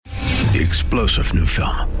The explosive new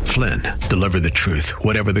film, Flynn, Deliver the Truth,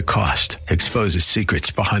 Whatever the Cost, exposes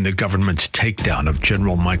secrets behind the government's takedown of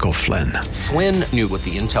General Michael Flynn. Flynn knew what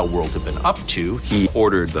the intel world had been up to. He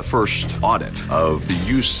ordered the first audit of the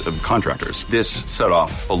use of contractors. This set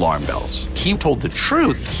off alarm bells. He told the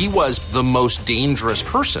truth. He was the most dangerous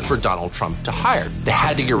person for Donald Trump to hire. They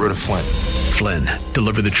had to get rid of Flynn. Flynn,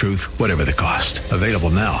 Deliver the Truth, Whatever the Cost. Available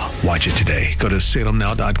now. Watch it today. Go to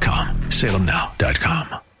salemnow.com.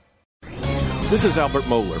 salemnow.com. This is Albert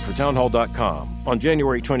Mohler for townhall.com. On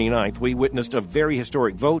January 29th, we witnessed a very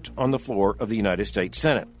historic vote on the floor of the United States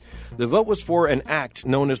Senate. The vote was for an act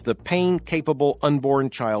known as the Pain-Capable Unborn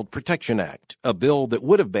Child Protection Act, a bill that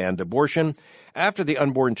would have banned abortion after the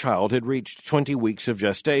unborn child had reached 20 weeks of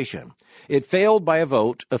gestation. It failed by a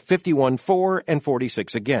vote of 51 for and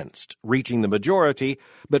 46 against, reaching the majority,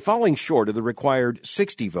 but falling short of the required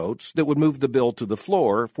 60 votes that would move the bill to the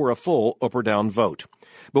floor for a full up or down vote.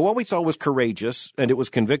 But what we saw was courageous, and it was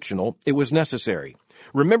convictional. It was necessary.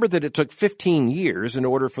 Remember that it took 15 years in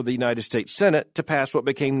order for the United States Senate to pass what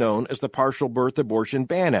became known as the Partial Birth Abortion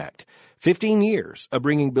Ban Act. 15 years of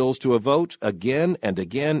bringing bills to a vote again and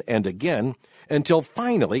again and again, until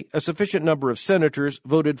finally a sufficient number of senators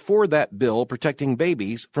voted for that bill protecting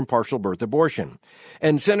babies from partial birth abortion.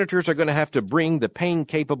 And senators are going to have to bring the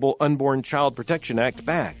Pain-Capable Unborn Child Protection Act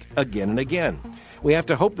back again and again. We have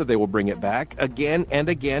to hope that they will bring it back again and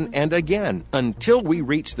again and again until we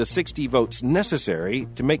reach the 60 votes necessary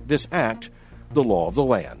to make this act the law of the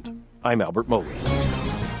land. I'm Albert Mohler.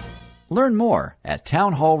 Learn more at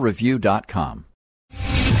townhallreview.com.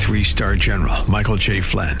 3-star General Michael J.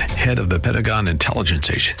 Flynn, head of the Pentagon Intelligence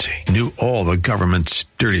Agency, knew all the government's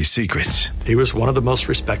dirty secrets. He was one of the most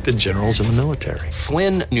respected generals in the military.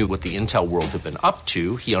 Flynn knew what the intel world had been up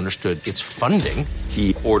to. He understood its funding.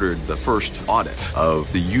 He ordered the first audit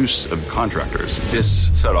of the use of contractors. This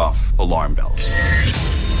set off alarm bells.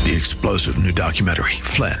 The explosive new documentary,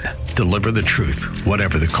 Flynn, Deliver the Truth,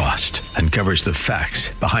 Whatever the Cost, uncovers the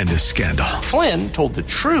facts behind this scandal. Flynn told the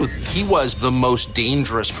truth. He was the most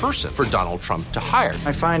dangerous person for Donald Trump to hire.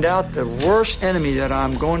 I find out the worst enemy that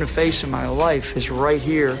I'm going to face in my life is right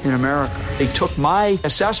here in America. They took my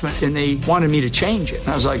assessment and they wanted me to change it. And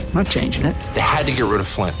I was like, I'm not changing it. They had to get rid of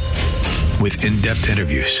Flynn. With in-depth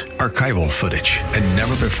interviews, archival footage, and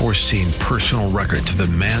never-before-seen personal records of the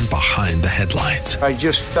man behind the headlines. I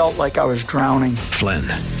just felt like I was drowning. Flynn,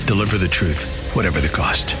 Deliver the Truth, Whatever the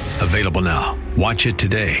Cost. Available now. Watch it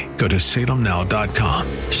today. Go to salemnow.com.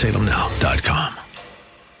 salemnow.com.